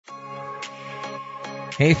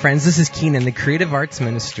Hey friends, this is Keenan, the Creative Arts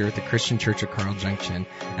Minister at the Christian Church of Carl Junction,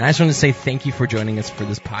 and I just want to say thank you for joining us for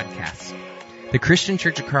this podcast. The Christian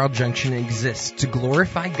Church of Carl Junction exists to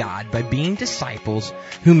glorify God by being disciples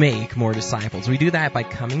who make more disciples. We do that by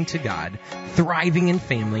coming to God, thriving in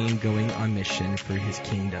family, and going on mission for His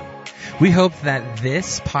kingdom. We hope that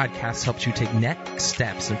this podcast helps you take next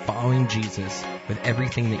steps in following Jesus with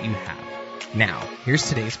everything that you have. Now, here's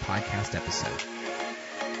today's podcast episode.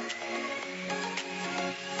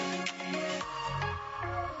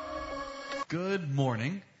 Good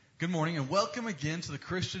morning. Good morning, and welcome again to the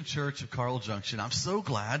Christian Church of Carl Junction. I'm so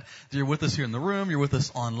glad that you're with us here in the room. You're with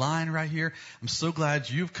us online right here. I'm so glad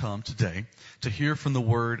you've come today to hear from the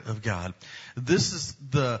Word of God. This is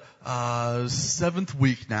the 7th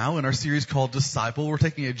week now in our series called Disciple. We're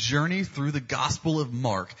taking a journey through the Gospel of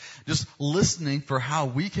Mark, just listening for how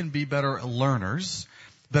we can be better learners,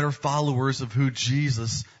 better followers of who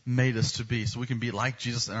Jesus made us to be, so we can be like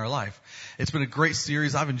Jesus in our life. It's been a great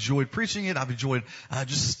series. I've enjoyed preaching it. I've enjoyed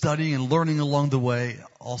just studying and learning along the way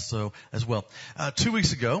also as well. 2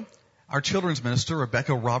 weeks ago, our children's minister,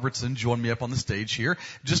 Rebecca Robertson, joined me up on the stage here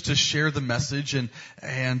just to share the message and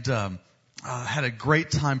had a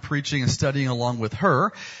great time preaching and studying along with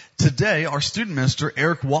her. Today, our student minister,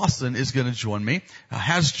 Eric Wasson, is going to join me,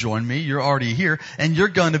 has joined me. You're already here, and you're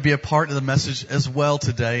going to be a part of the message as well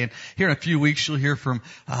today. And here in a few weeks, you'll hear from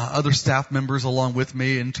other staff members along with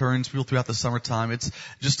me, interns, people throughout the summertime. It's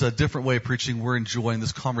just a different way of preaching. We're enjoying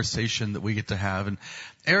this conversation that we get to have. And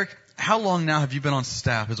Eric, how long now have you been on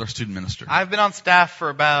staff as our student minister? I've been on staff for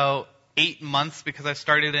about 8 months because I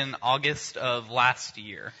started in August of last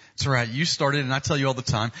year. That's right. You started, and I tell you all the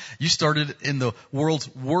time, you started in the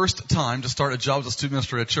world's worst time to start a job as a student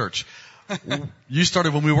minister at church. You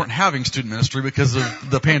started when we weren't having student ministry because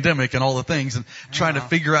of the pandemic and all the things, and trying to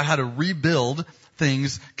figure out how to rebuild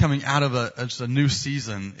things coming out of a new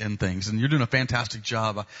season and things. And you're doing a fantastic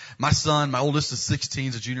job. My son, my oldest, is 16,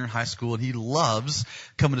 is a junior in high school, and he loves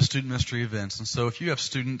coming to student ministry events. And so if you have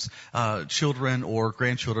students, children or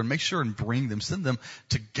grandchildren, make sure and bring them, send them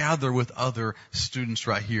to gather with other students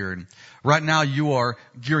right here. And right now you are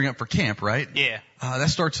gearing up for camp, right? Yeah.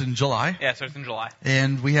 That starts in July. Yeah, it starts in July.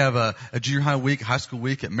 And we have a junior high week, high school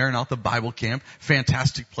week at Maranatha Bible Camp.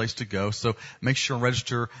 Fantastic place to go. So make sure and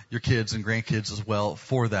register your kids and grandkids as well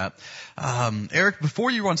for that. Eric,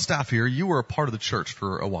 before you were on staff here, you were a part of the church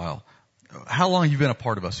for a while. How long have you been a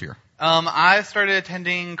part of us here? I started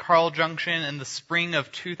attending Carl Junction in the spring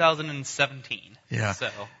of 2017. Yeah. So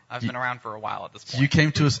I've been around for a while at this point. You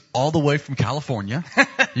came to us all the way from California.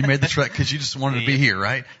 You made the trek because you just wanted to be here,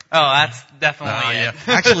 right? Oh, that's definitely it.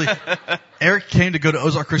 Yeah. Actually, Eric came to go to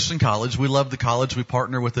Ozark Christian College. We love the college. We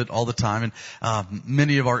partner with it all the time. And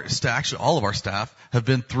many of our staff, actually all of our staff, have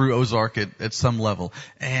been through Ozark at some level.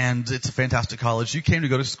 And it's a fantastic college. You came to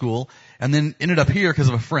go to school and then ended up here because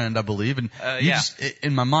of a friend, I believe. And you just,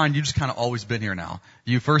 in my mind, you just kind of always been here now.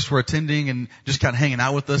 You first were attending and just kind of hanging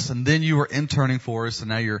out with us, and then you were interning for us, and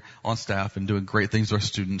now you're on staff and doing great things with our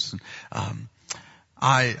students. And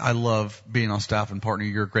I love being on staff and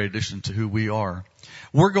partnering. You're a great addition to who we are.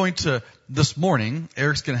 We're going to, this morning,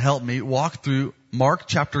 Eric's going to help me walk through Mark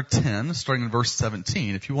chapter 10, starting in verse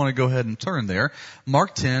 17. If you want to go ahead and turn there.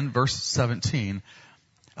 Mark 10, verse 17.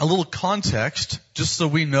 A little context, just so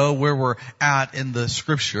we know where we're at in the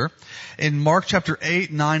scripture. In Mark chapter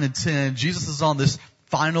 8, 9, and 10, Jesus is on this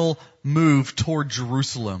final move toward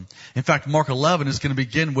Jerusalem. In fact, Mark 11 is going to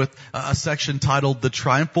begin with a section titled The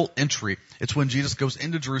Triumphal Entry. It's when Jesus goes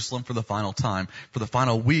into Jerusalem for the final time, for the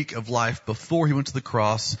final week of life before he went to the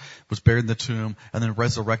cross, was buried in the tomb, and then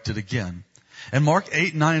resurrected again. In Mark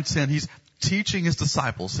 8, 9, and 10, he's teaching his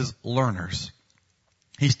disciples, his learners.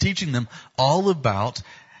 He's teaching them all about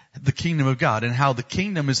the kingdom of God and how the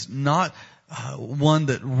kingdom is not one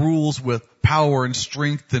that rules with power and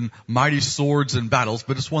strength and mighty swords and battles,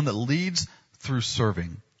 but it's one that leads through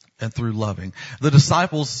serving and through loving. The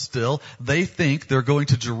disciples still, they think they're going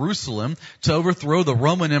to Jerusalem to overthrow the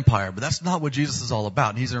Roman Empire, but that's not what Jesus is all about.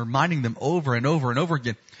 And he's reminding them over and over and over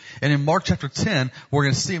again. And in Mark chapter 10, we're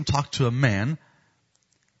going to see him talk to a man.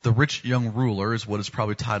 The rich young ruler is what is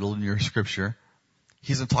probably titled in your scripture.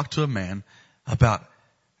 He's going to talk to a man about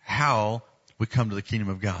how we come to the kingdom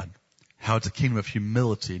of God. How it's a kingdom of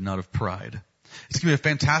humility, not of pride. It's going to be a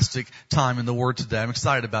fantastic time in the Word today. I'm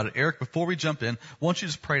excited about it. Eric, before we jump in, why don't you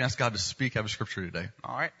just pray and ask God to speak out of Scripture today?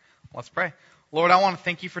 All right. Let's pray. Lord, I want to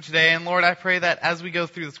thank you for today. And Lord, I pray that as we go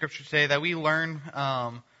through the Scripture today, that we learn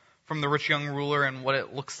from the rich young ruler and what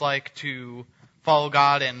it looks like to follow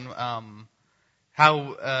God and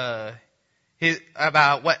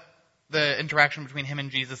about what the interaction between him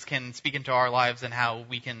and Jesus can speak into our lives and how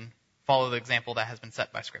we can follow the example that has been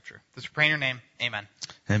set by Scripture. This we pray in your name. Amen.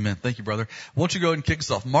 Amen. Thank you, brother. Why don't you go ahead and kick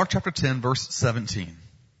us off? Mark chapter 10, verse 17.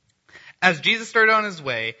 As Jesus started on his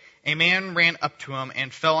way, a man ran up to him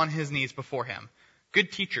and fell on his knees before him.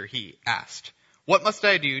 Good teacher, he asked, what must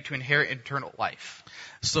I do to inherit eternal life?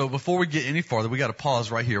 So before we get any farther, we got to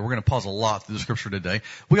pause right here. We're going to pause a lot through the scripture today.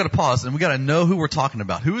 We got to pause and we got to know who we're talking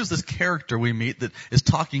about. Who is this character we meet that is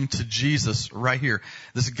talking to Jesus right here?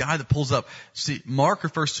 This guy that pulls up. See, Mark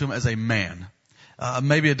refers to him as a man.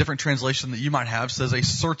 Maybe a different translation that you might have says a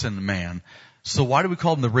certain man. So why do we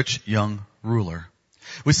call him the rich young ruler?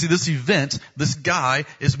 We see this event, this guy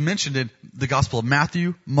is mentioned in the Gospel of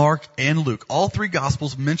Matthew, Mark, and Luke. All three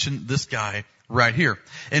Gospels mention this guy right here.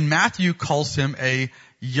 And Matthew calls him a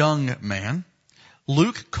young man.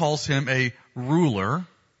 Luke calls him a ruler.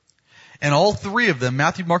 And all three of them,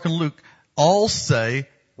 Matthew, Mark, and Luke, all say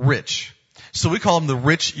rich. So we call him the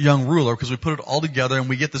rich young ruler because we put it all together and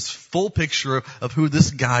we get this full picture of who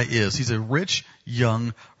this guy is. He's a rich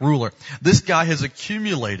young ruler. This guy has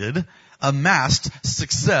amassed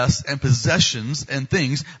success and possessions and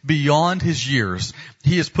things beyond his years.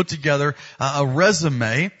 He has put together a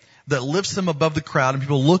resume that lifts him above the crowd and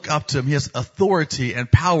people look up to him. He has authority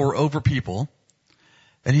and power over people.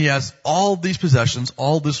 And he has all these possessions,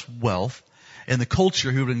 all this wealth, and the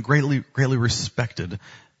culture who have been greatly respected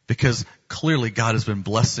because clearly God has been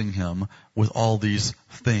blessing him with all these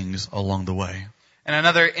things along the way. And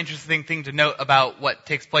another interesting thing to note about what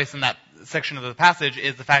takes place in that section of the passage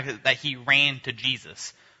is the fact that he ran to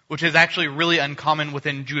Jesus, which is actually really uncommon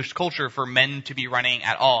within Jewish culture for men to be running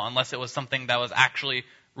at all, unless it was something that was actually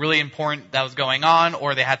really important that was going on,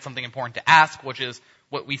 or they had something important to ask, which is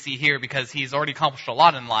what we see here because he's already accomplished a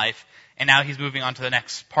lot in life, and now he's moving on to the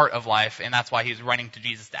next part of life, and that's why he's running to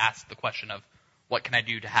Jesus to ask the question of, what can I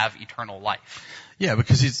do to have eternal life? Yeah,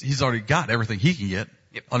 because he's already got everything he can get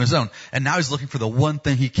on his own. And now he's looking for the one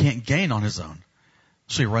thing he can't gain on his own.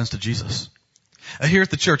 So he runs to Jesus. Here at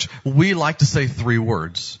the church, we like to say 3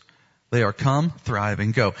 words. They are come, thrive,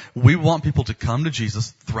 and go. We want people to come to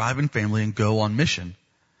Jesus, thrive in family, and go on mission.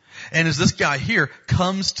 And as this guy here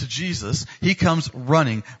comes to Jesus, he comes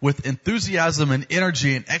running with enthusiasm and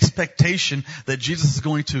energy and expectation that Jesus is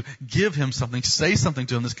going to give him something, say something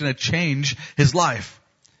to him that's going to change his life.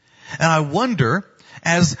 And I wonder,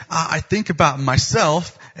 as I think about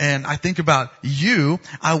myself and I think about you,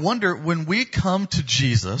 I wonder when we come to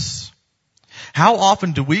Jesus, how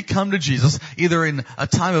often do we come to Jesus, either in a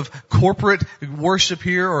time of corporate worship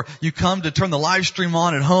here, or you come to turn the live stream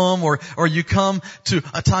on at home, or you come to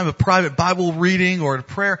a time of private Bible reading or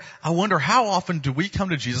prayer? I wonder how often do we come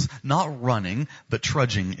to Jesus not running, but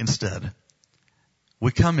trudging instead?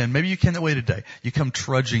 We come in, maybe you came that way today. You come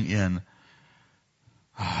trudging in.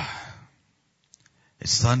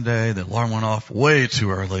 It's Sunday, the alarm went off way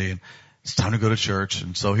too early, and it's time to go to church.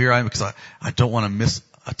 And so here I am because I don't want to miss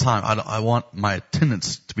a time. I want my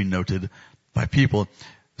attendance to be noted by people.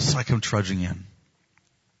 So I come trudging in.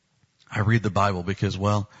 I read the Bible because,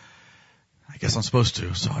 well, I guess I'm supposed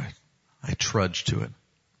to, so I trudge to it.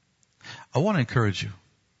 I want to encourage you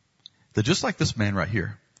that just like this man right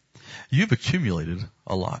here, you've accumulated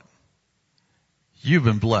a lot. You've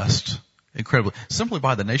been blessed incredibly. Simply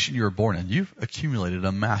by the nation you were born in, you've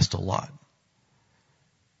amassed a lot.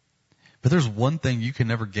 But there's one thing you can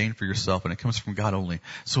never gain for yourself, and it comes from God only.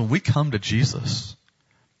 So when we come to Jesus,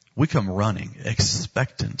 we come running,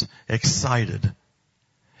 expectant, excited.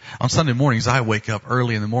 On Sunday mornings, I wake up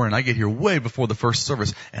early in the morning. I get here way before the first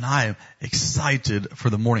service, and I am excited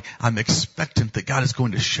for the morning. I'm expectant that God is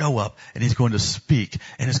going to show up, and He's going to speak,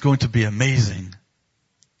 and it's going to be amazing.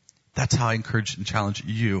 That's how I encourage and challenge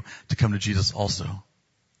you to come to Jesus also.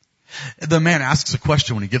 The man asks a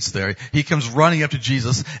question when he gets there. He comes running up to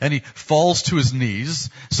Jesus and he falls to his knees.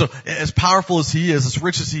 So as powerful as he is, as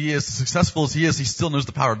rich as he is, as successful as he is, he still knows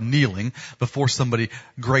the power of kneeling before somebody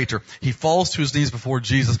greater. He falls to his knees before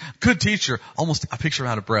Jesus. Good teacher. Almost, I picture him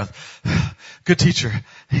out of breath. Good teacher.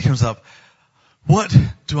 He comes up. What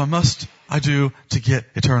must I do to get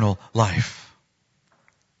eternal life?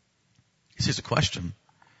 It's a question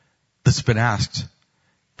that's been asked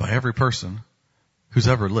by every person who's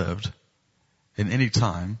ever lived in any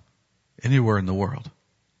time, anywhere in the world.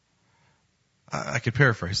 I could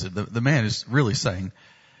paraphrase it. The man is really saying,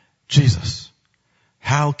 Jesus,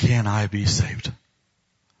 how can I be saved?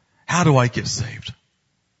 How do I get saved?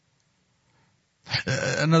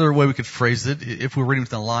 Another way we could phrase it, if we're reading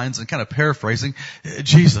within the lines and kind of paraphrasing,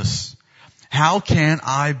 Jesus, how can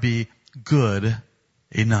I be good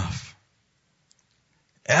enough?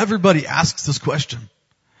 Everybody asks this question.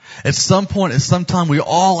 At some point, at some time, we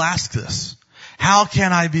all ask this. How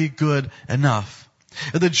can I be good enough?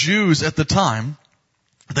 The Jews at the time,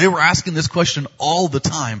 they were asking this question all the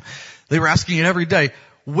time. They were asking it every day.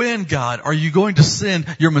 When, God, are you going to send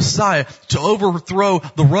your Messiah to overthrow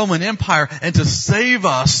the Roman Empire and to save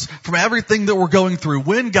us from everything that we're going through?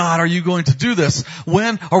 When, God, are you going to do this?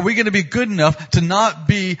 When are we going to be good enough to not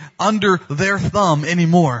be under their thumb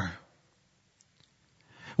anymore?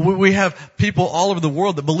 We have people all over the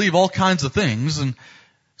world that believe all kinds of things, and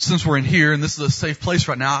since we're in here and this is a safe place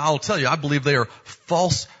right now, I'll tell you, I believe they are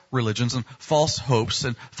false religions and false hopes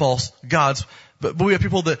and false gods. But we have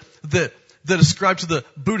people that ascribe to the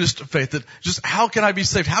Buddhist faith, that just how can I be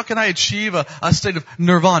saved? How can I achieve a state of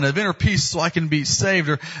nirvana, of inner peace so I can be saved?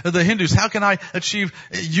 Or the Hindus, how can I achieve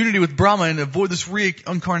unity with Brahma and avoid this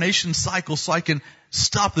reincarnation cycle so I can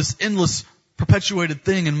stop this endless perpetuated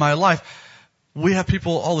thing in my life? We have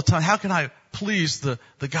people all the time. How can I please the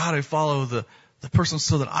God I follow, the person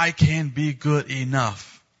so that I can be good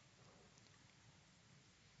enough?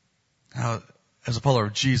 Now, as a follower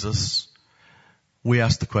of Jesus, we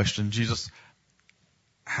ask the question, Jesus,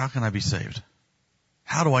 how can I be saved?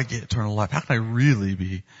 How do I get eternal life? How can I really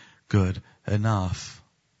be good enough?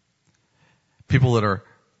 People that are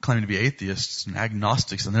claiming to be atheists and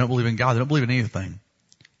agnostics and they don't believe in God, they don't believe in anything,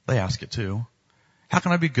 they ask it too. How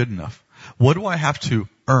can I be good enough? What do I have to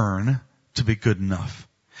earn to be good enough?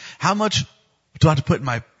 How much do I have to put in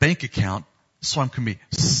my bank account so I can be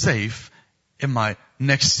safe in my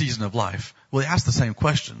next season of life? Well, they ask the same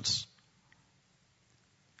questions.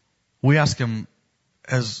 We ask them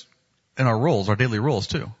as in our roles, our daily roles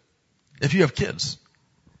too. If you have kids,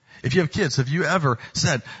 have you ever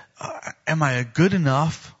said, am I a good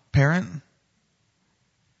enough parent?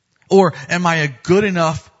 Or am I a good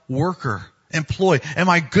enough worker, employee? Am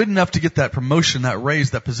I good enough to get that promotion, that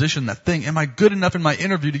raise, that position, that thing? Am I good enough in my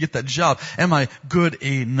interview to get that job? Am I good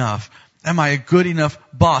enough? Am I a good enough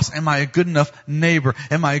boss? Am I a good enough neighbor?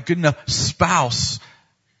 Am I a good enough spouse?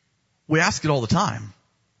 We ask it all the time.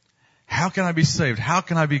 How can I be saved? How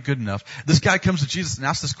can I be good enough? This guy comes to Jesus and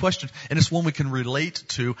asks this question, and it's one we can relate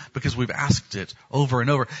to because we've asked it over and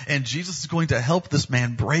over. And Jesus is going to help this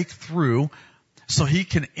man break through so he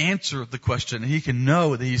can answer the question, and he can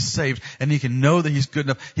know that he's saved, and he can know that he's good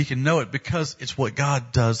enough. He can know it because it's what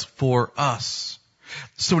God does for us.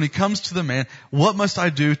 So when he comes to the man, what must I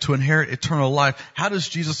do to inherit eternal life? How does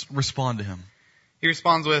Jesus respond to him? He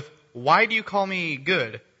responds with, why do you call me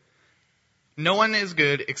good? No one is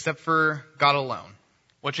good except for God alone,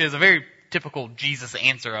 which is a very typical Jesus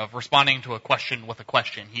answer of responding to a question with a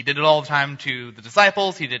question. He did it all the time to the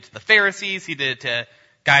disciples. He did it to the Pharisees. He did it to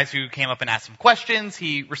guys who came up and asked him questions.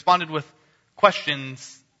 He responded with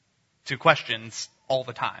questions to questions all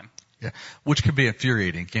the time. Yeah, which can be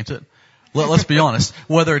infuriating, can't it? Let's be honest.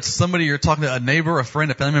 Whether it's somebody you're talking to, a neighbor, a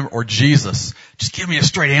friend, a family member, or Jesus, just give me a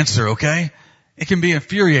straight answer, okay? It can be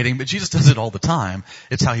infuriating, but Jesus does it all the time.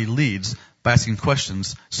 It's how he leads, by asking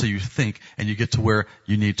questions so you think and you get to where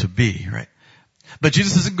you need to be, right? But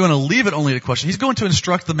Jesus isn't going to leave it only to question. He's going to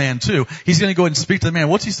instruct the man too. He's going to go ahead and speak to the man.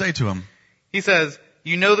 What's he say to him? He says,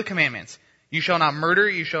 you know the commandments. You shall not murder.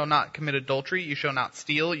 You shall not commit adultery. You shall not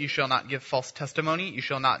steal. You shall not give false testimony. You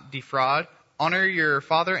shall not defraud. Honor your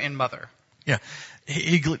father and mother. Yeah.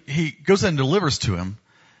 He goes ahead and delivers to him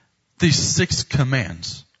these 6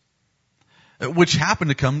 commands, which happen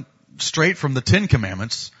to come straight from the 10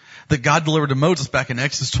 commandments that God delivered to Moses back in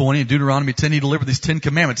Exodus 20 and Deuteronomy 10. He delivered these 10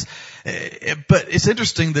 commandments. But it's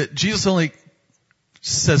interesting that Jesus only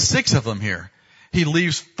says 6 of them here. He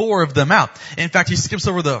leaves 4 of them out. In fact, he skips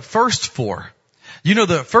over the first 4. You know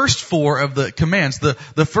the first 4 of the commands. The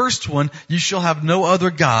first one, you shall have no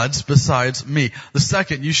other gods besides me. The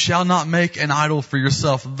second, you shall not make an idol for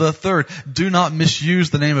yourself. The third, do not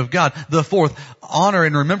misuse the name of God. The fourth, honor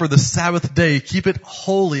and remember the Sabbath day. Keep it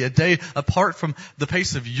holy, a day apart from the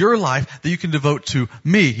pace of your life that you can devote to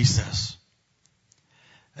me, he says.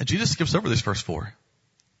 And Jesus skips over these first 4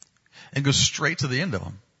 and goes straight to the end of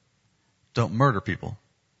them. Don't murder people.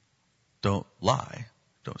 Don't lie.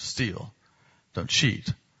 Don't steal. Don't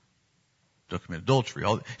cheat. Don't commit adultery.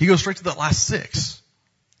 He goes straight to that last 6.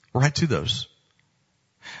 Right to those.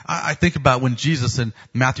 I think about when Jesus in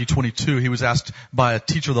Matthew 22, he was asked by a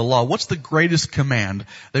teacher of the law, what's the greatest command?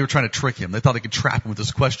 They were trying to trick him. They thought they could trap him with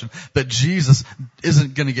this question. But Jesus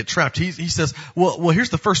isn't going to get trapped. He says, well, here's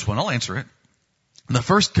the first one. I'll answer it. The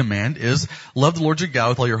first command is love the Lord your God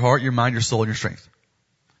with all your heart, your mind, your soul, and your strength.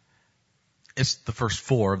 It's the first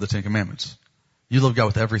 4 of the 10 commandments. You love God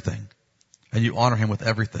with everything. And you honor him with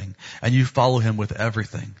everything. And you follow him with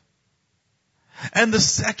everything. And the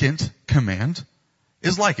second command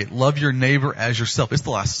is like it. Love your neighbor as yourself. It's the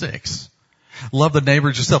last 6. Love the neighbor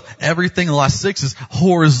as yourself. Everything in the last 6 is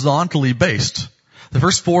horizontally based. The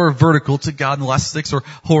first 4 are vertical to God and the last 6 are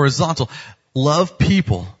horizontal. Love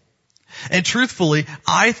people. And truthfully,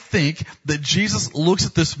 I think that Jesus looks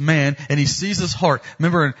at this man and he sees his heart.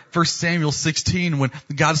 Remember in 1 Samuel 16 when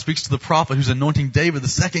God speaks to the prophet who's anointing David, the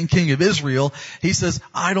second king of Israel, he says,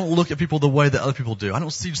 I don't look at people the way that other people do. I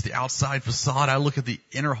don't see just the outside facade. I look at the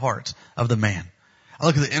inner heart of the man. I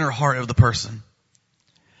look at the inner heart of the person.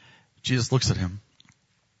 Jesus looks at him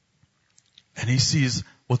and he sees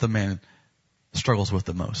what the man struggles with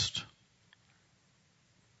the most.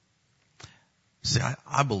 See,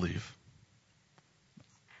 I believe,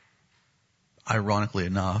 ironically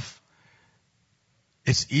enough,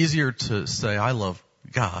 it's easier to say I love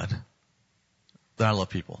God than I love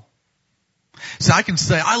people. See, I can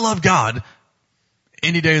say I love God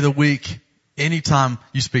any day of the week, anytime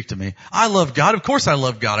you speak to me. I love God. Of course I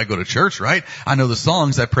love God. I go to church, right? I know the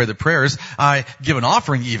songs. I pray the prayers. I give an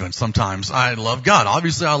offering even sometimes. I love God.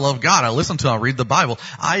 Obviously I love God. I listen to him. I read the Bible.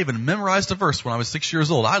 I even memorized a verse when I was 6 years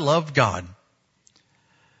old. I love God.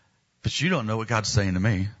 But you don't know what God's saying to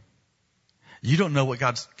me. You don't know what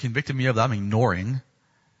God's convicted me of that I'm ignoring.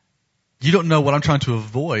 You don't know what I'm trying to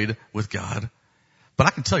avoid with God. But I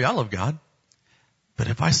can tell you I love God. But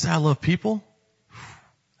if I say I love people,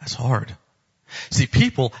 that's hard. See,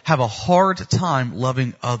 people have a hard time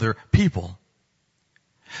loving other people.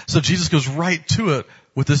 So Jesus goes right to it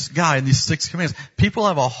with this guy in these 6 commands. People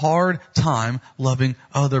have a hard time loving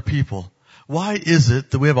other people. Why is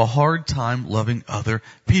it that we have a hard time loving other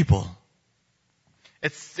people?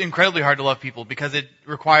 It's incredibly hard to love people because it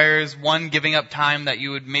requires, one, giving up time that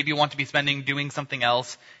you would maybe want to be spending doing something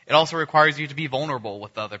else. It also requires you to be vulnerable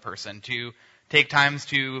with the other person, to take times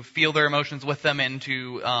to feel their emotions with them and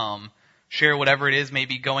to share whatever it is may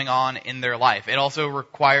be going on in their life. It also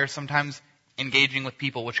requires sometimes engaging with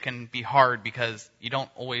people, which can be hard because you don't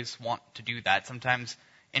always want to do that. Sometimes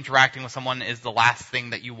interacting with someone is the last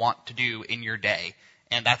thing that you want to do in your day,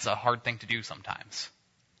 and that's a hard thing to do sometimes.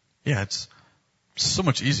 Yeah, it's so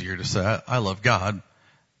much easier to say I love God,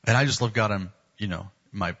 and I just love God in,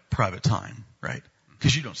 my private time, right?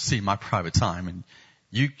 Because you don't see my private time,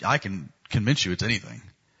 and I can convince you it's anything.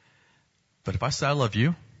 But if I say I love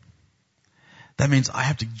you, that means I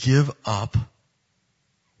have to give up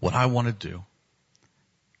what I want to do,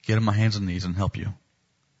 get on my hands and knees and help you.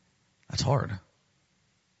 That's hard.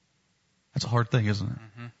 That's a hard thing, isn't it?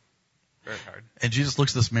 Mm-hmm. Very hard. And Jesus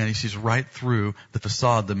looks at this man. He sees right through the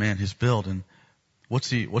facade the man has built. And what's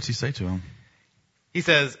he say to him? He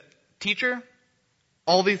says, "Teacher,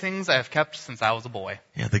 all these things I have kept since I was a boy."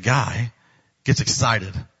 Yeah, the guy gets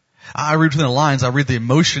excited. I read between the lines. I read the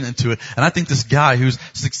emotion into it. And I think this guy who's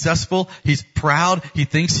successful, he's proud. He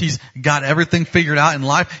thinks he's got everything figured out in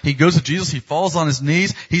life. He goes to Jesus. He falls on his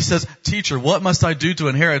knees. He says, "Teacher, what must I do to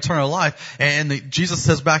inherit eternal life?" And Jesus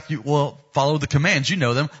says back, "Well, follow the commands. You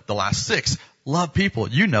know them. The last 6. Love people.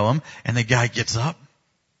 You know them." And the guy gets up.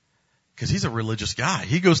 Because he's a religious guy.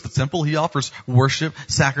 He goes to the temple. He offers worship,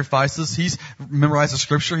 sacrifices. He's memorized the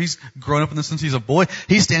scripture. He's grown up in this since he's a boy.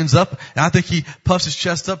 He stands up, and I think he puffs his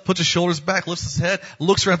chest up, puts his shoulders back, lifts his head,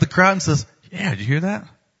 looks around at the crowd and says, "Yeah, did you hear that?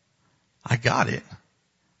 I got it.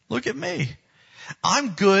 Look at me. I'm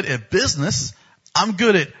good at business. I'm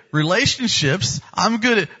good at relationships. I'm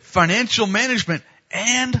good at financial management.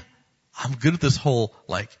 And I'm good at this whole,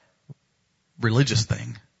 religious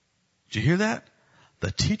thing. Did you hear that? The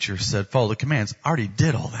teacher said, follow the commands. I already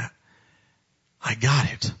did all that. I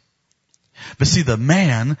got it." But see, the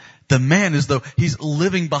man is though he's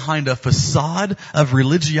living behind a facade of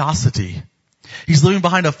religiosity. He's living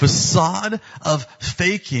behind a facade of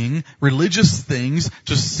faking religious things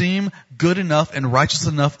to seem good enough and righteous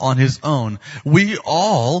enough on his own. We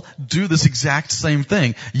all do this exact same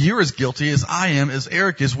thing. You're as guilty as I am, as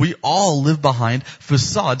Eric is. We all live behind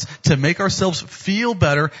facades to make ourselves feel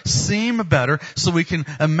better, seem better, so we can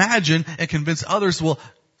imagine and convince others, well,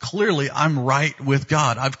 clearly I'm right with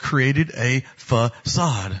God. I've created a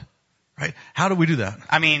facade. Right? How do we do that?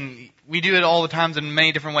 I mean, we do it all the times in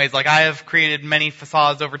many different ways. I have created many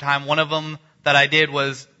facades over time. One of them that I did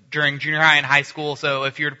was during junior high and high school. So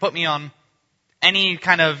if you were to put me on any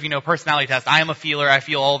kind of, personality test, I am a feeler. I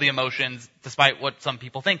feel all the emotions, despite what some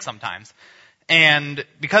people think sometimes. And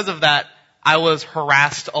because of that, I was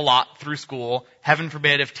harassed a lot through school. Heaven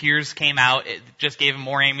forbid if tears came out, it just gave them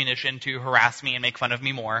more ammunition to harass me and make fun of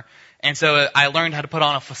me more. And so I learned how to put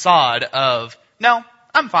on a facade of, no,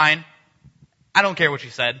 I'm fine. I don't care what you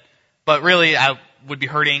said. But really, I would be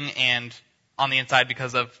hurting and on the inside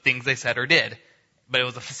because of things they said or did. But it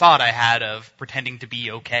was a facade I had of pretending to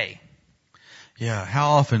be okay. Yeah,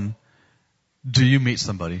 how often do you meet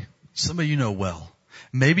somebody you know well,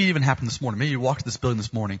 Maybe it even happened this morning. Maybe you walked to this building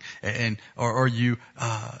this morning or you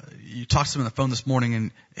talked to someone on the phone this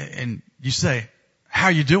morning and you say, how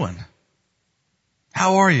are you doing?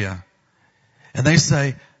 How are you? And they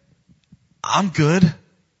say, I'm good.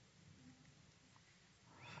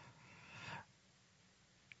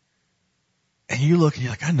 And you look and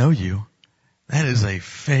you're like, I know you. That is a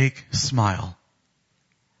fake smile.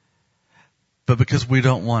 But because we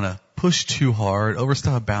don't want to push too hard,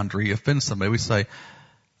 overstep a boundary, offend somebody, we say,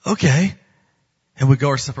 okay. And we go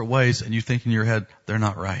our separate ways, and you think in your head, they're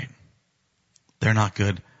not right. They're not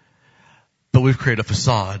good. But we've created a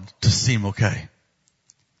facade to seem okay.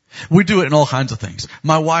 We do it in all kinds of things.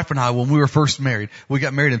 My wife and I, when we were first married, we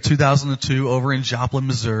got married in 2002 over in Joplin,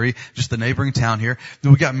 Missouri, just the neighboring town here.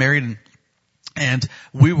 We got married and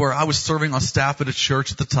I was serving on staff at a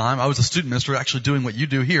church at the time. I was a student minister, actually doing what you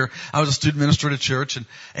do here. I was a student minister at a church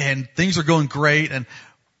and things are going great. And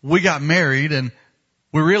we got married and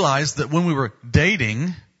we realized that when we were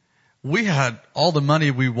dating, we had all the money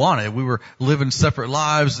we wanted. We were living separate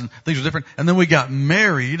lives and things were different. And then we got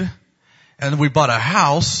married and we bought a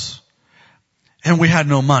house and we had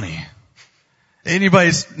no money.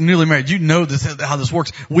 Anybody's newly married, you know this, how this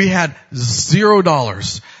works. We had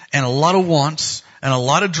 $0 and a lot of wants and a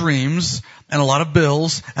lot of dreams and a lot of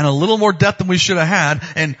bills and a little more debt than we should have had,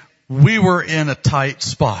 and we were in a tight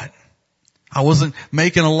spot. I wasn't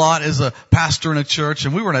making a lot as a pastor in a church,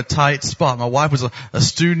 and we were in a tight spot. My wife was a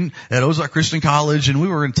student at Ozark Christian College, and we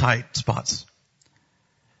were in tight spots.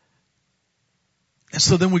 And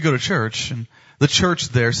so then we go to church, and the church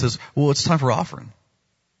there says, well, it's time for offering.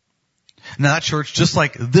 Now that church, just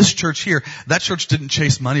like this church here, that church didn't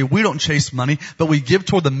chase money. We don't chase money, but we give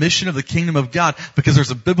toward the mission of the kingdom of God because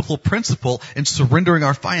there's a biblical principle in surrendering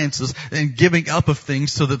our finances and giving up of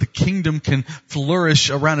things so that the kingdom can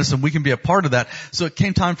flourish around us and we can be a part of that. So it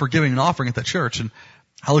came time for giving an offering at that church, and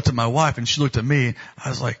I looked at my wife and she looked at me. I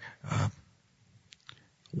was like,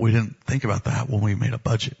 we didn't think about that when we made a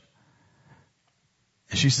budget.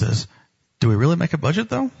 And she says, do we really make a budget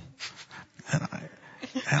though?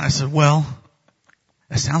 And I said, well,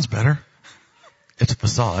 that sounds better. It's a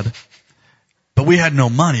facade. But we had no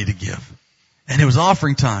money to give. And it was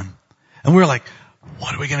offering time. And we were like,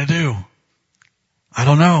 what are we going to do? I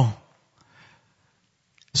don't know.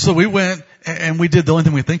 So we went and we did the only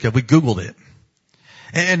thing we think of. We Googled it.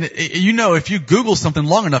 And you know, if you Google something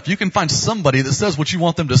long enough, you can find somebody that says what you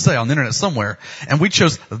want them to say on the internet somewhere. And we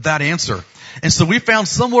chose that answer. And so we found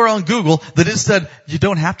somewhere on Google that it said, you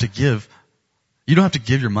don't have to give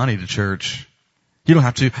your money to church. You don't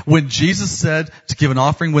have to. When Jesus said to give an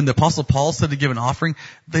offering, when the Apostle Paul said to give an offering,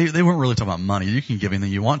 they weren't really talking about money. You can give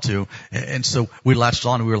anything you want to. And so we latched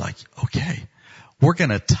on and we were like, okay, we're going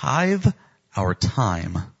to tithe our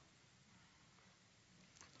time.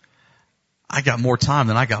 I got more time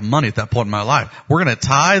than I got money at that point in my life. We're going to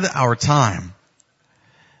tithe our time.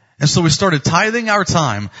 And so we started tithing our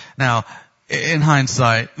time. Now, in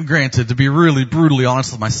hindsight, granted, to be really brutally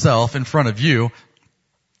honest with myself in front of you,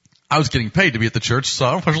 I was getting paid to be at the church, so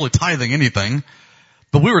I don't was really tithing anything.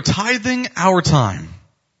 But we were tithing our time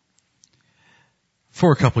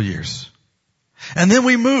for a couple years. And then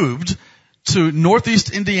we moved to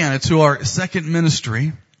Northeast Indiana to our second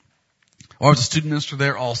ministry. I was a student minister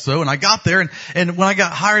there also, and I got there, and when I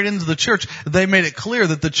got hired into the church, they made it clear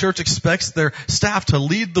that the church expects their staff to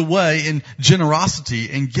lead the way in generosity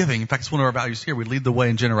and giving. In fact, it's one of our values here. We lead the way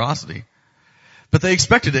in generosity. But they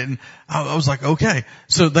expected it, and I was like, okay.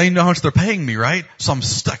 So they know how much they're paying me, right? So I'm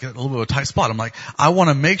stuck in a little bit of a tight spot. I'm like, I want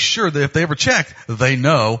to make sure that if they ever check, they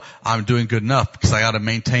know I'm doing good enough because I got to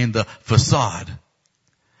maintain the facade.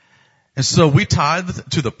 And so we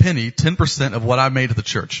tithed to the penny 10% of what I made at the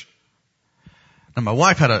church. Now my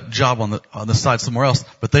wife had a job on the side somewhere else,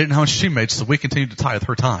 but they didn't know how much she made, so we continued to tithe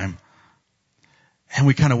her time. And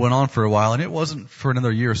we kind of went on for a while, and it wasn't for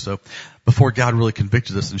another year or so before God really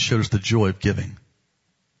convicted us and showed us the joy of giving.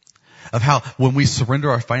 Of how when we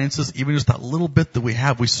surrender our finances, even just that little bit that we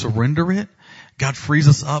have, we surrender it, God frees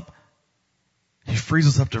us up. He frees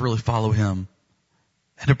us up to really follow Him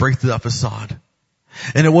and to break through that facade.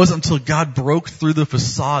 And it wasn't until God broke through the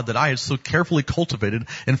facade that I had so carefully cultivated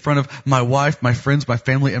in front of my wife, my friends, my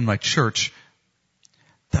family, and my church.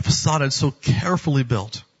 That facade I had so carefully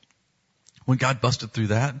built. When God busted through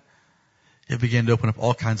that, it began to open up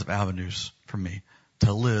all kinds of avenues for me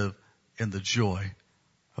to live in the joy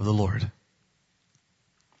of the Lord. And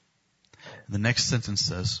the next sentence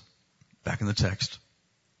says, back in the text,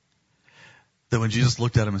 that when Jesus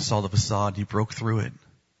looked at him and saw the facade, he broke through it.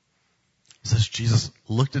 It says Jesus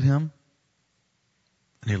looked at him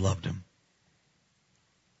and he loved him.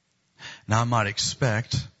 Now I might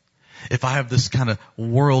expect if I have this kind of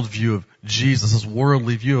world view of Jesus, this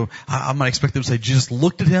worldly view, I might expect them to say Jesus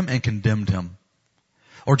looked at him and condemned him.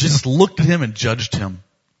 Or Jesus looked at him and judged him.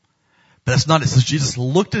 But that's not it. It says Jesus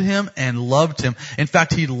looked at him and loved him. In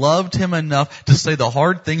fact, he loved him enough to say the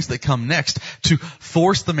hard things that come next, to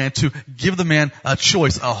force the man, to give the man a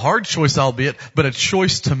choice, a hard choice albeit, but a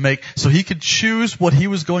choice to make so he could choose what he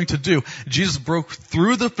was going to do. Jesus broke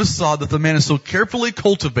through the facade that the man is so carefully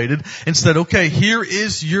cultivated and said, okay, here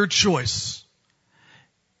is your choice.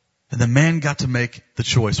 And the man got to make the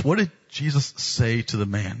choice. What did Jesus say to the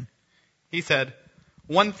man? He said,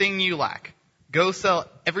 "One thing you lack. Go sell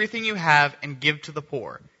everything you have and give to the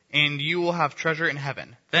poor, and you will have treasure in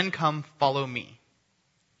heaven. Then come, follow me."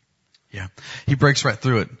 Yeah. He breaks right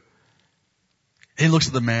through it. He looks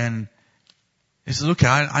at the man. He says, okay,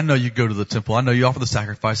 I know you go to the temple. I know you offer the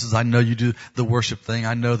sacrifices. I know you do the worship thing.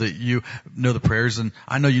 I know that you know the prayers, and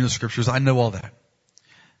I know you know the scriptures. I know all that.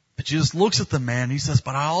 But Jesus looks at the man and he says,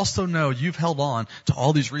 but I also know you've held on to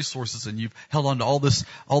all these resources, and you've held on to all this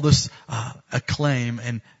acclaim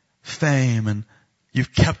and fame, and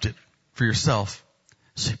you've kept it for yourself.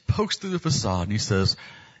 So he pokes through the facade and he says,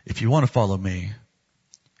 if you want to follow me,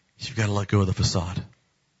 you've got to let go of the facade.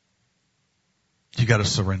 You've got to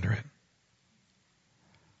surrender it.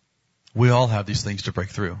 We all have these things to break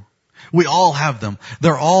through. We all have them.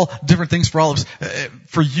 They're all different things for all of us.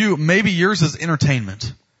 For you, maybe yours is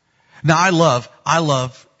entertainment. Now I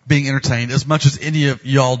love being entertained as much as any of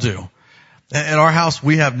y'all do. At our house,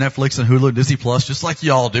 we have Netflix and Hulu and Disney Plus, just like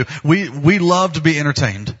y'all do. We love to be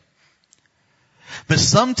entertained. But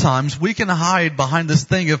sometimes we can hide behind this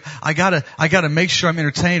thing of, I gotta make sure I'm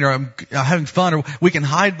entertained, or I'm having fun, or we can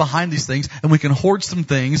hide behind these things, and we can hoard some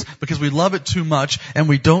things because we love it too much, and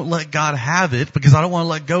we don't let God have it because I don't want to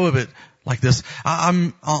let go of it like this.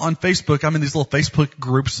 I'm on Facebook. I'm in these little Facebook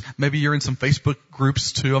groups. Maybe you're in some Facebook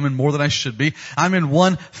groups too. I'm in more than I should be. I'm in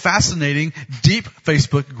one fascinating, deep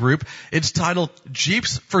Facebook group. It's titled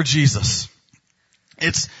Jeeps for Jesus.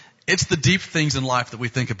 It's the deep things in life that we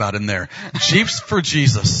think about in there. Jeeps for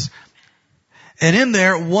Jesus. And in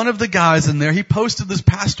there, one of the guys in there, he posted this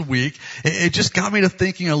past week. It just got me to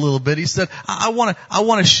thinking a little bit. He said, I want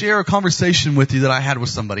to share a conversation with you that I had with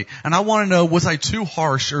somebody. And I want to know, was I too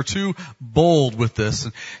harsh or too bold with this?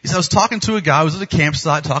 And he said, I was talking to a guy. I was at a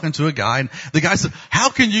campsite talking to a guy. And the guy said, how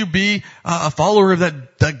can you be a follower of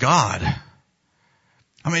that God?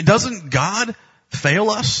 I mean, doesn't God fail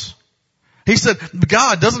us? He said,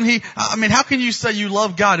 God, doesn't he, how can you say you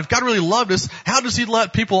love God? If God really loved us, how does he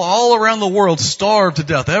let people all around the world starve to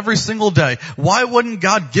death every single day? Why wouldn't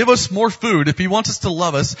God give us more food if he wants us to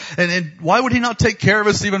love us? And why would he not take care of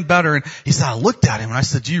us even better? And he said, I looked at him and I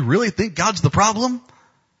said, do you really think God's the problem?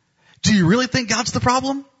 Do you really think God's the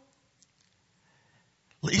problem?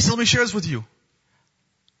 He said, let me share this with you.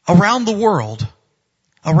 Around the world,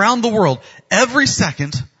 every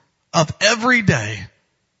second of every day,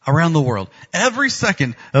 around the world, every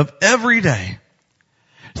second of every day,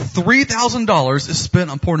 $3,000 is spent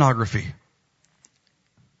on pornography.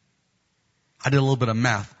 I did a little bit of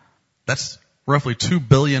math. That's roughly $2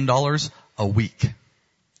 billion a week.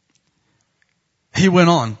 He went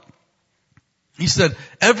on. He said,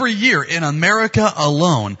 every year in America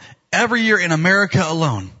alone,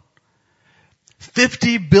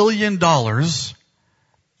 $50 billion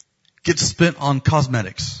gets spent on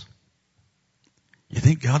cosmetics. You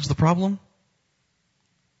think God's the problem?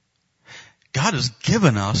 God has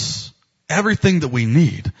given us everything that we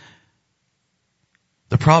need.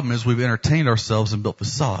 The problem is we've entertained ourselves and built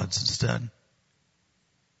facades instead.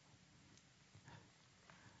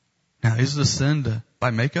 Now, is it a sin to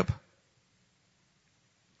buy makeup?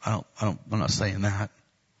 I'm not saying that.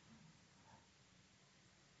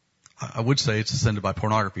 I would say it's a sin to buy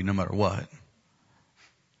pornography no matter what.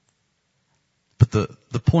 But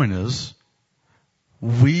the point is,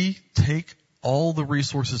 we take all the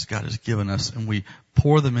resources God has given us and we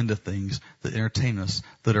pour them into things that entertain us,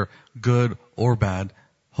 that are good or bad,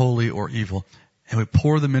 holy or evil. And we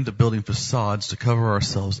pour them into building facades to cover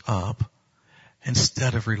ourselves up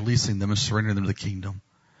instead of releasing them and surrendering them to the kingdom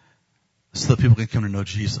so that people can come to know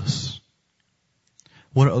Jesus.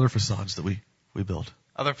 What are other facades that we build?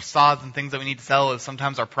 Other facades and things that we need to sell is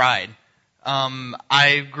sometimes our pride.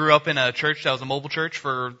 I grew up in a church that was a mobile church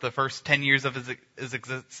for the first 10 years of its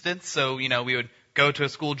existence. So, we would go to a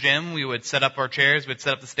school gym, we would set up our chairs, we'd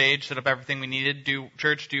set up the stage, set up everything we needed, do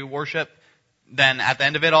church, do worship. Then at the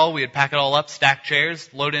end of it all, we would pack it all up, stack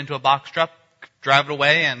chairs, load it into a box truck, drive it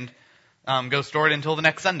away, and go store it until the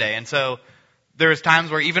next Sunday. And so there's times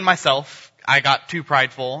where even myself, I got too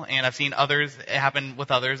prideful, and I've seen it happen with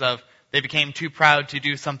others of they became too proud to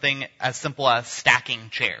do something as simple as stacking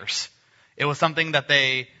chairs. It was something that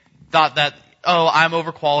they thought that, oh, I'm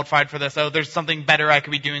overqualified for this. Oh, there's something better I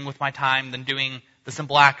could be doing with my time than doing the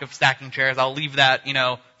simple act of stacking chairs. I'll leave that,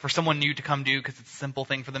 for someone new to come do because it's a simple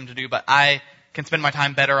thing for them to do. But I can spend my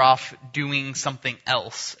time better off doing something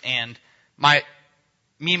else. And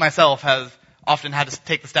myself have often had to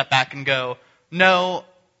take the step back and go, no,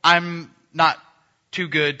 I'm not too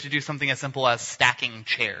good to do something as simple as stacking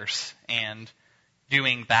chairs and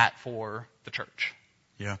doing that for the church.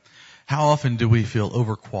 Yeah. How often do we feel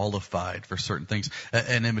overqualified for certain things?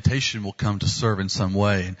 An invitation will come to serve in some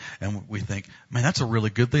way, and we think, man, that's a really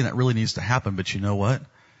good thing. That really needs to happen. But you know what?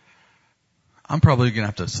 I'm probably going to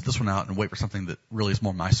have to sit this one out and wait for something that really is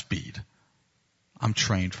more my speed. I'm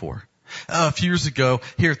trained for. A few years ago,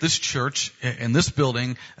 here at this church, in this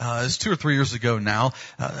building, it's 2 or 3 years ago now,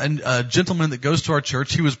 a gentleman that goes to our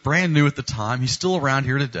church, he was brand new at the time. He's still around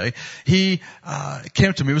here today. He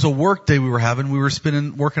came to me. It was a work day we were having. We were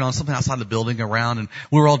working on something outside the building around, and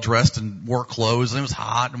we were all dressed in work clothes, and it was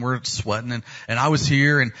hot, and we were sweating, and I was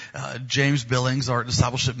here, and James Billings, our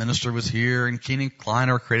discipleship minister, was here, and Keenan Klein,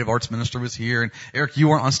 our creative arts minister, was here, and Eric, you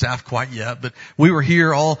weren't on staff quite yet, but we were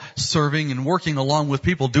here all serving and working along with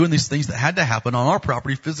people, doing these things that had to happen on our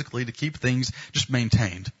property physically to keep things just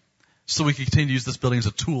maintained so we could continue to use this building as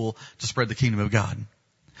a tool to spread the kingdom of God.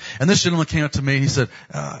 And this gentleman came up to me and he said,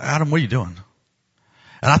 Adam, what are you doing?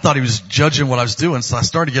 And I thought he was judging what I was doing, so I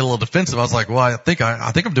started to get a little defensive. I was like, well, I think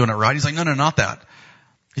I'm doing it right. He's like, no, not that.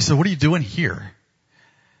 He said, what are you doing here?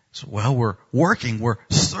 I said, well, we're working, we're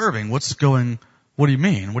serving. What do you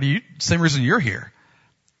mean? Same reason you're here.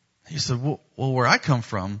 He said, well, where I come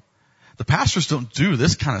from, the pastors don't do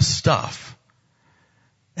this kind of stuff.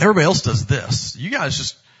 Everybody else does this. You guys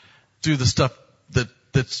just do the stuff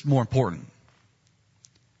that's more important.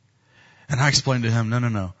 And I explained to him,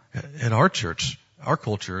 no. At our church, our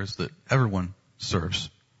culture is that everyone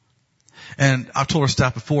serves. And I've told our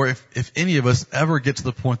staff before, if any of us ever get to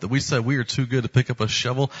the point that we say we are too good to pick up a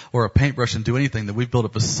shovel or a paintbrush and do anything, that we've built a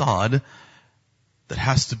facade that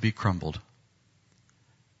has to be crumbled.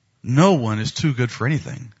 No one is too good for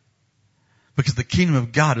anything. Because the kingdom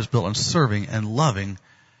of God is built on serving and loving,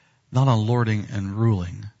 not on lording and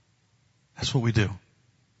ruling. That's what we do.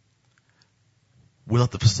 We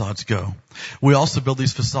let the facades go. We also build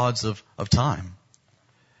these facades of time.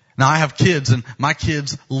 Now I have kids and my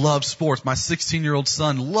kids love sports. My 16-year-old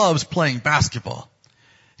son loves playing basketball.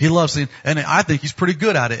 He loves it, and I think he's pretty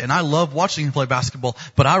good at it, and I love watching him play basketball,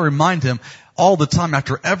 but I remind him all the time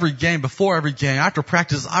after every game, before every game, after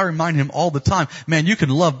practice, I remind him all the time, man, you can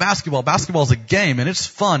love basketball. Basketball is a game, and it's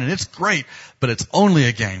fun, and it's great, but it's only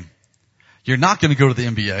a game. You're not going to go to the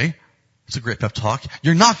NBA. It's a great pep talk.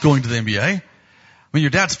 You're not going to the NBA. When your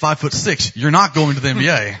dad's 5'6", you're not going to the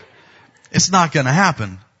NBA. It's not going to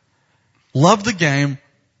happen. Love the game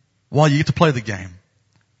while you get to play the game,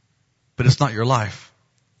 but it's not your life.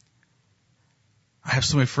 I have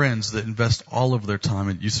so many friends that invest all of their time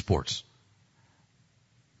in youth sports.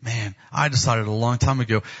 Man, I decided a long time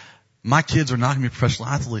ago, my kids are not going to be professional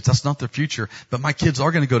athletes. That's not their future. But my kids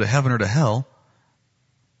are going to go to heaven or to hell.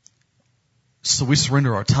 So we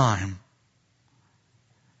surrender our time.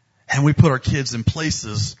 And we put our kids in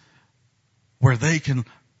places where they can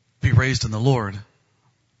be raised in the Lord.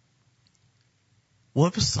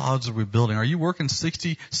 What facades are we building? Are you working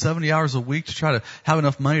 60, 70 hours a week to try to have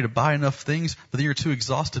enough money to buy enough things, but then you're too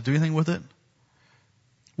exhausted to do anything with it?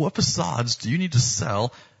 What facades do you need to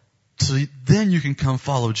sell so then you can come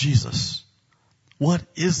follow Jesus? What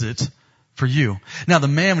is it for you? Now the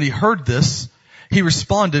man, when he heard this, he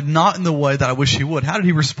responded not in the way that I wish he would. How did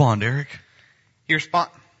he respond, Eric? He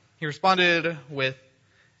responded with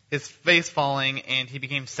his face falling, and he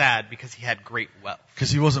became sad because he had great wealth.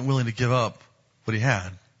 Because he wasn't willing to give up what he had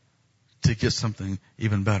to get something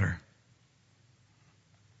even better.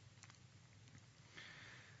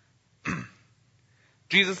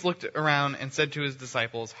 Jesus looked around and said to his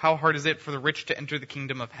disciples, how hard is it for the rich to enter the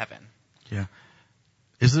kingdom of heaven? Yeah.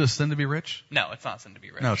 Is it a sin to be rich? No, it's not a sin to be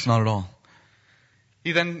rich. No, it's not at all.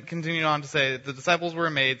 He then continued on to say, the disciples were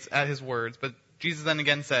amazed at his words, but Jesus then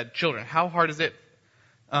again said, children, how hard is it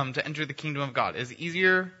to enter the kingdom of God? Is it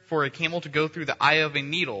easier for a camel to go through the eye of a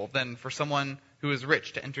needle than for someone who is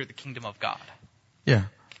rich to enter the kingdom of God? Yeah.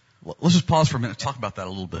 Well, let's just pause for a minute and talk about that a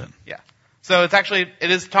little bit. Yeah. So it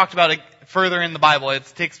is talked about further in the Bible.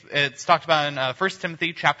 It's talked about in 1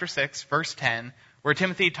 Timothy chapter 6, verse 10, where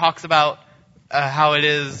Timothy talks about how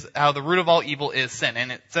the root of all evil is sin.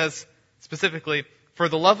 And it says specifically, for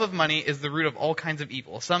the love of money is the root of all kinds of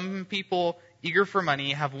evil. Some people eager for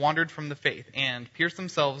money have wandered from the faith and pierced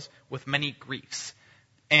themselves with many griefs.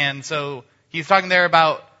 And so he's talking there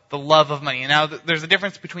about the love of money. And now there's a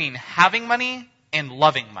difference between having money and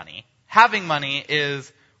loving money. Having money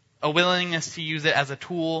is a willingness to use it as a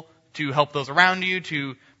tool to help those around you,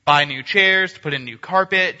 to buy new chairs, to put in new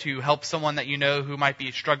carpet, to help someone that you know who might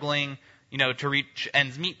be struggling, to reach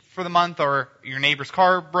ends meet for the month, or your neighbor's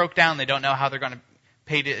car broke down, they don't know how they're going to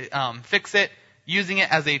pay to fix it. Using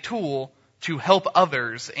it as a tool to help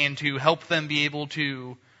others and to help them be able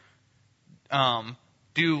to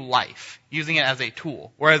do life, using it as a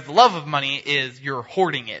tool. Whereas the love of money is you're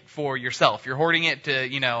hoarding it for yourself. You're hoarding it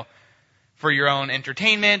to, for your own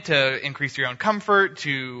entertainment, to increase your own comfort,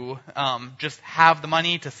 to just have the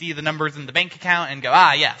money, to see the numbers in the bank account and go,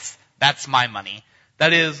 yes, that's my money.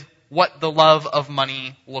 That is what the love of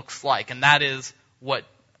money looks like. And that is what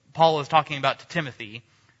Paul is talking about to Timothy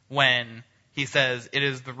when he says it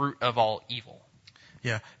is the root of all evil.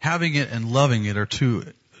 Yeah, having it and loving it are two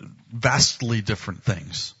vastly different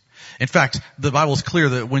things. In fact, the Bible is clear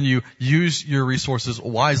that when you use your resources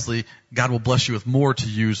wisely, God will bless you with more to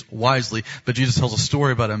use wisely. But Jesus tells a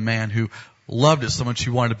story about a man who loved it so much he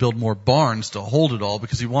wanted to build more barns to hold it all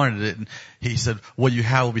because he wanted it. And he said, what you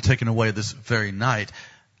have will be taken away this very night.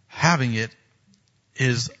 Having it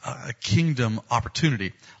is a kingdom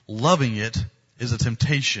opportunity. Loving it is a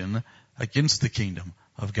temptation against the kingdom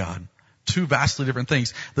of God. Two vastly different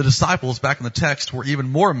things. The disciples back in the text were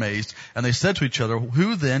even more amazed, and they said to each other,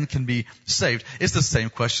 who then can be saved? It's the same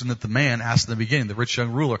question that the man asked in the beginning, the rich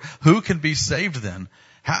young ruler. Who can be saved then?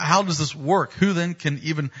 How does this work? Who then can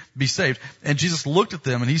even be saved? And Jesus looked at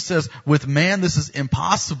them and he says, with man this is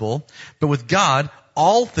impossible, but with God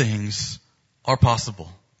all things are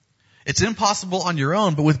possible. It's impossible on your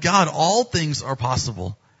own, but with God all things are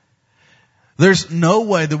possible. There's no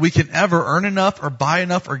way that we can ever earn enough or buy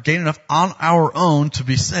enough or gain enough on our own to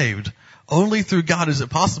be saved. Only through God is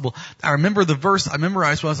it possible. I remember the verse I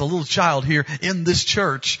memorized when I was a little child here in this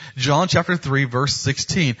church, John chapter 3, verse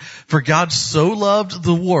 16. For God so loved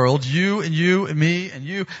the world, you and you and me and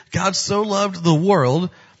you, God so loved the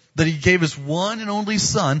world that he gave his one and only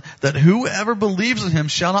Son, that whoever believes in him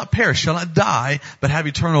shall not perish, shall not die, but have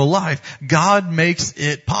eternal life. God makes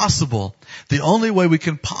it possible. The only way we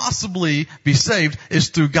can possibly be saved is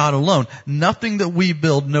through God alone. Nothing that we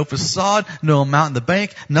build, no facade, no amount in the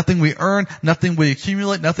bank, nothing we earn, nothing we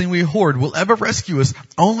accumulate, nothing we hoard will ever rescue us.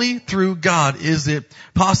 Only through God is it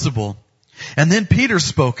possible. And then Peter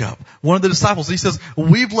spoke up, one of the disciples. He says,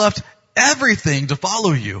 we've left everything to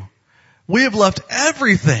follow you. We have left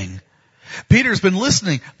everything. Peter's been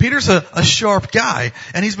listening. Peter's a sharp guy,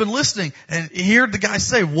 and he's been listening, and he heard the guy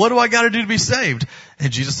say, what do I got to do to be saved?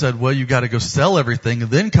 And Jesus said, well, you got to go sell everything and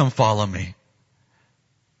then come follow me.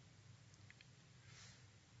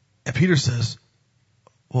 And Peter says,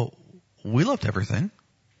 well, we left everything.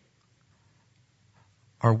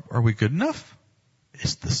 Are we good enough?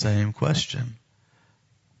 It's the same question.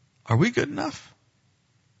 Are we good enough?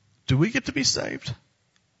 Do we get to be saved?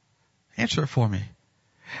 Answer it for me.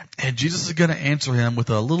 And Jesus is going to answer him with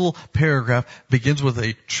a little paragraph, begins with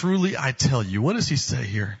a truly I tell you. What does he say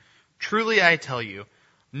here? Truly I tell you,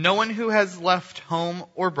 no one who has left home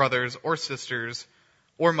or brothers or sisters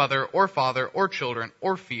or mother or father or children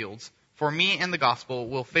or fields for me and the gospel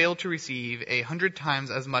will fail to receive 100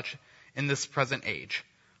 times as much in this present age.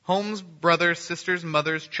 Homes, brothers, sisters,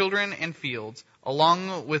 mothers, children, and fields,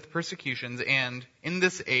 along with persecutions, and in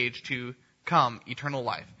this age to come eternal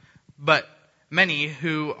life. But many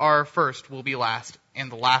who are first will be last,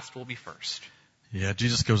 and the last will be first. Yeah,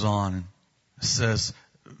 Jesus goes on and says,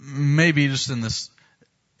 maybe just in this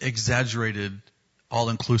exaggerated,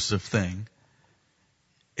 all-inclusive thing,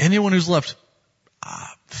 anyone who's left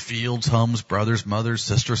fields, homes, brothers, mothers,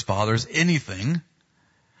 sisters, fathers, anything,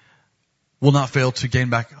 will not fail to gain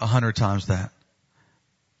back 100 times that.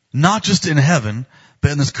 Not just in heaven, but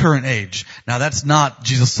in this current age. Now that's not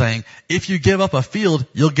Jesus saying, if you give up a field,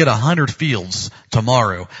 you'll get 100 fields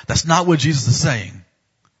tomorrow. That's not what Jesus is saying.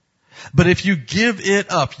 But if you give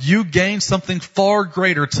it up, you gain something far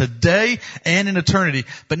greater today and in eternity.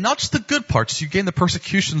 But not just the good parts, you gain the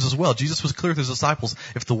persecutions as well. Jesus was clear with his disciples,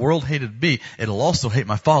 if the world hated me, it'll also hate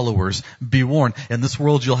my followers. Be warned, in this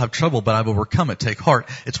world you'll have trouble, but I've overcome it. Take heart.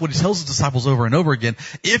 It's what he tells his disciples over and over again.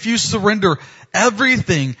 If you surrender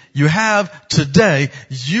everything you have today,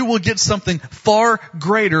 you will get something far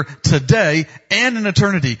greater today and in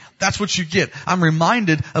eternity. That's what you get. I'm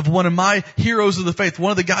reminded of one of my heroes of the faith, one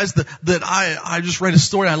of the guys that I just read his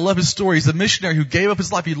story. I love his story. He's a missionary who gave up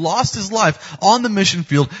his life. He lost his life on the mission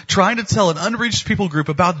field trying to tell an unreached people group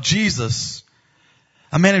about Jesus.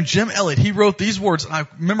 A man named Jim Elliot, he wrote these words, and I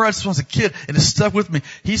memorized this when I was a kid, and it stuck with me.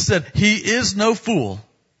 He said, he is no fool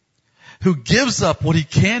who gives up what he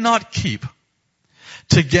cannot keep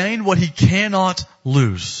to gain what he cannot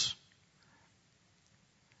lose.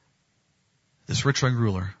 This rich young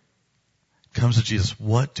ruler comes to Jesus.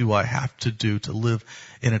 What do I have to do to live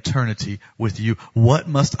in eternity with you? What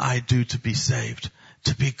must I do to be saved,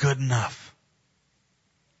 to be good enough?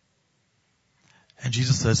 And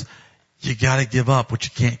Jesus says, you gotta give up what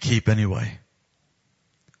you can't keep anyway.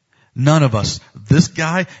 None of us, this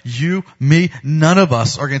guy, you, me, none of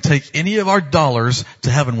us are going to take any of our dollars to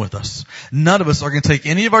heaven with us. None of us are going to take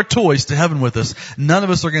any of our toys to heaven with us. None of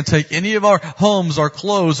us are going to take any of our homes, our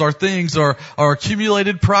clothes, our things, our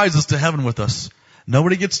accumulated prizes to heaven with us.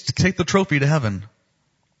 Nobody gets to take the trophy to heaven.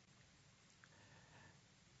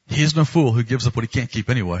 He is no fool who gives up what he can't keep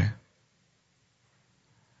anyway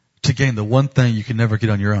to gain the one thing you can never get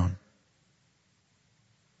on your own.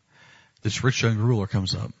 This rich young ruler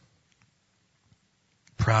comes up,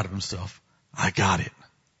 proud of himself. I got it.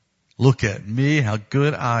 Look at me, how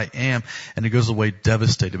good I am. And he goes away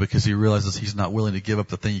devastated because he realizes he's not willing to give up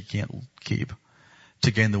the thing he can't keep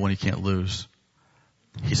to gain the one he can't lose.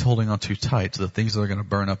 He's holding on too tight to the things that are going to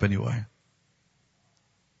burn up anyway.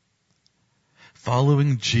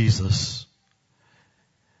 Following Jesus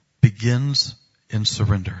begins in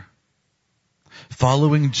surrender.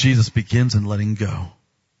 Following Jesus begins in letting go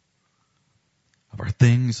of our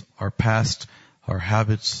things, our past, our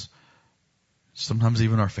habits, sometimes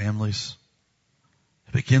even our families.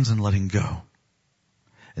 It begins in letting go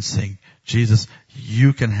and saying, Jesus,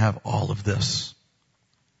 you can have all of this.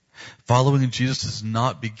 Following Jesus does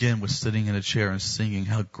not begin with sitting in a chair and singing,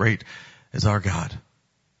 how great is our God.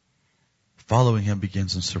 Following him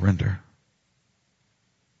begins in surrender.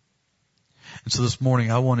 And so this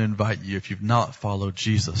morning I want to invite you, if you've not followed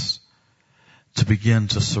Jesus, to begin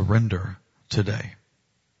to surrender today.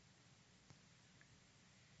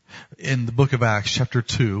 In the book of Acts, chapter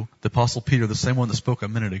 2, the Apostle Peter, the same one that spoke a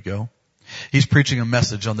minute ago, he's preaching a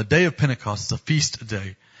message on the day of Pentecost. It's a feast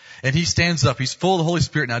day. And he stands up. He's full of the Holy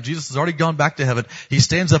Spirit now. Jesus has already gone back to heaven. He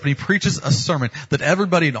stands up and he preaches a sermon that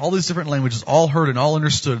everybody in all these different languages all heard and all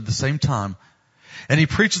understood at the same time. And he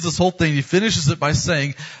preaches this whole thing. He finishes it by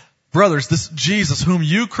saying, brothers, this Jesus whom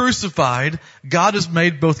you crucified, God has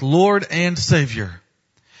made both Lord and Savior.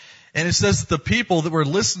 And it says that the people that were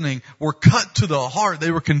listening were cut to the heart.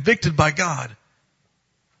 They were convicted by God.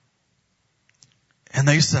 And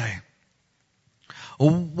they say,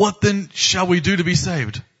 well, what then shall we do to be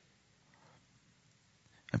saved?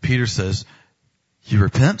 And Peter says, you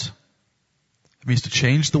repent. It means to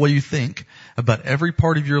change the way you think about every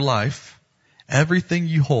part of your life, everything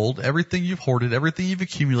you hold, everything you've hoarded, everything you've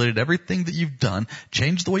accumulated, everything that you've done.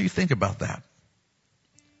 Change the way you think about that.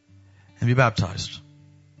 And be baptized.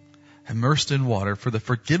 Immersed in water for the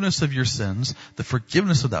forgiveness of your sins, the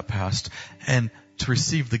forgiveness of that past, and to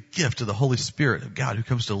receive the gift of the Holy Spirit of God who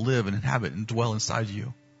comes to live and inhabit and dwell inside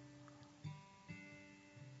you.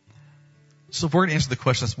 So if we're going to answer the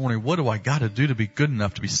question this morning, what do I got to do to be good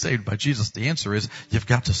enough to be saved by Jesus? The answer is you've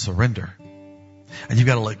got to surrender. And you've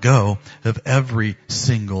got to let go of every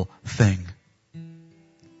single thing.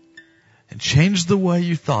 And change the way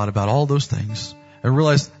you thought about all those things and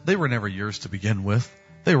realize they were never yours to begin with.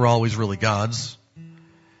 They were always really God's.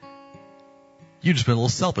 You've just been a little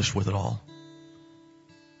selfish with it all.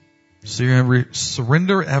 So you're going to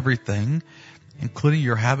surrender everything, including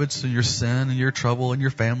your habits and your sin and your trouble and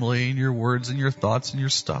your family and your words and your thoughts and your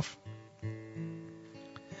stuff.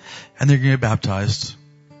 And they're going to get baptized,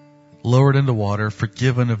 lowered into water,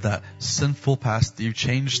 forgiven of that sinful past that you've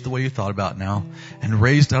changed the way you thought about now, and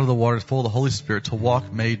raised out of the water full of the Holy Spirit to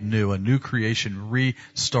walk made new, a new creation,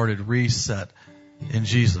 restarted, reset in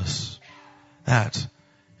Jesus. That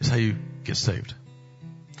is how you get saved.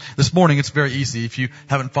 This morning, it's very easy. If you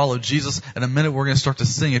haven't followed Jesus, in a minute we're going to start to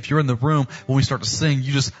sing. If you're in the room when we start to sing,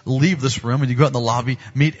 you just leave this room and you go out in the lobby,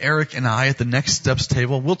 meet Eric and I at the Next Steps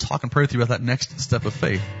table. We'll talk and pray with you about that next step of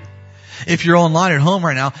faith. If you're online at home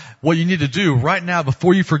right now, what you need to do right now,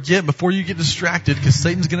 before you forget, before you get distracted, because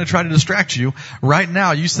Satan's going to try to distract you, right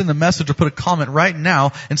now, you send a message or put a comment right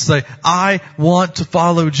now and say, I want to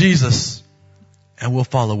follow Jesus. And we'll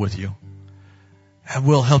follow with you. And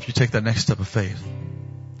we'll help you take that next step of faith.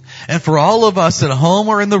 And for all of us at home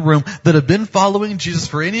or in the room that have been following Jesus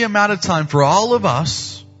for any amount of time, for all of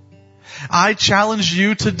us, I challenge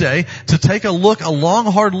you today to take a long,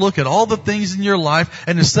 hard look at all the things in your life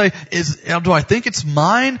and to say, do I think it's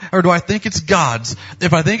mine or do I think it's God's?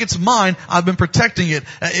 If I think it's mine, I've been protecting it.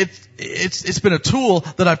 It's been a tool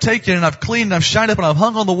that I've taken and I've cleaned and I've shined up and I've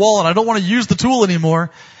hung on the wall and I don't want to use the tool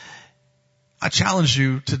anymore. I challenge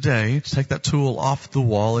you today to take that tool off the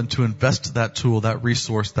wall and to invest that tool, that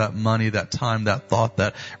resource, that money, that time, that thought,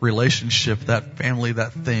 that relationship, that family,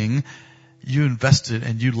 that thing. You invest it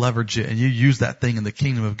and you leverage it and you use that thing in the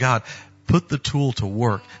kingdom of God. Put the tool to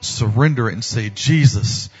work. Surrender it and say,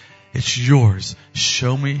 Jesus, it's yours.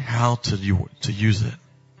 Show me how to use it.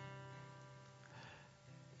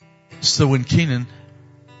 So when Kenan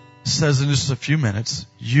says in just a few minutes,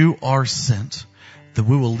 you are sent, then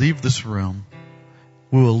we will leave this room.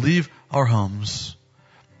 We will leave our homes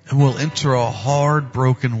and we'll enter a hard,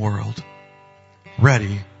 broken world,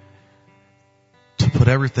 ready to put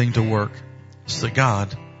everything to work so that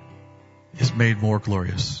God is made more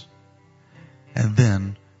glorious. And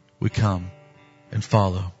then we come and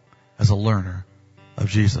follow as a learner of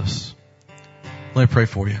Jesus. Let me pray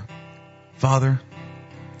for you. Father,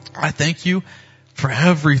 I thank you for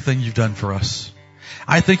everything you've done for us.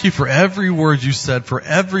 I thank you for every word you said, for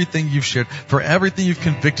everything you've shared, for everything you've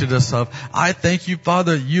convicted us of. I thank you,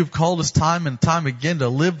 Father, you've called us time and time again to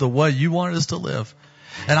live the way you wanted us to live.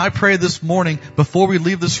 And I pray this morning, before we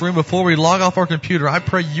leave this room, before we log off our computer, I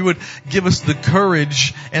pray you would give us the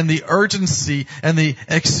courage and the urgency and the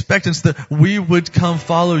expectancy that we would come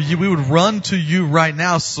follow you. We would run to you right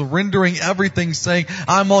now, surrendering everything, saying,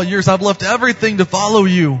 I'm all yours. I've left everything to follow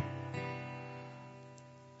you.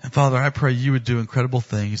 And Father, I pray you would do incredible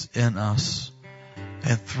things in us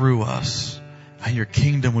and through us, and your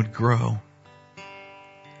kingdom would grow.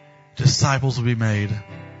 Disciples would be made,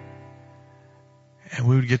 and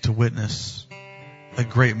we would get to witness a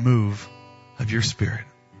great move of your Spirit.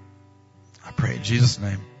 I pray in Jesus'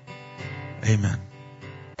 name, amen.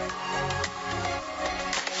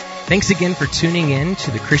 Thanks again for tuning in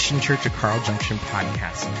to the Christian Church of Carl Junction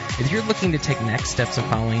podcast. If you're looking to take next steps in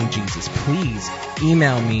following Jesus, please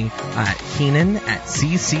email me at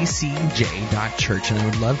kenan@cccj.church, and I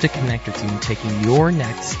would love to connect with you in taking your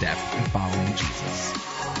next step in following Jesus.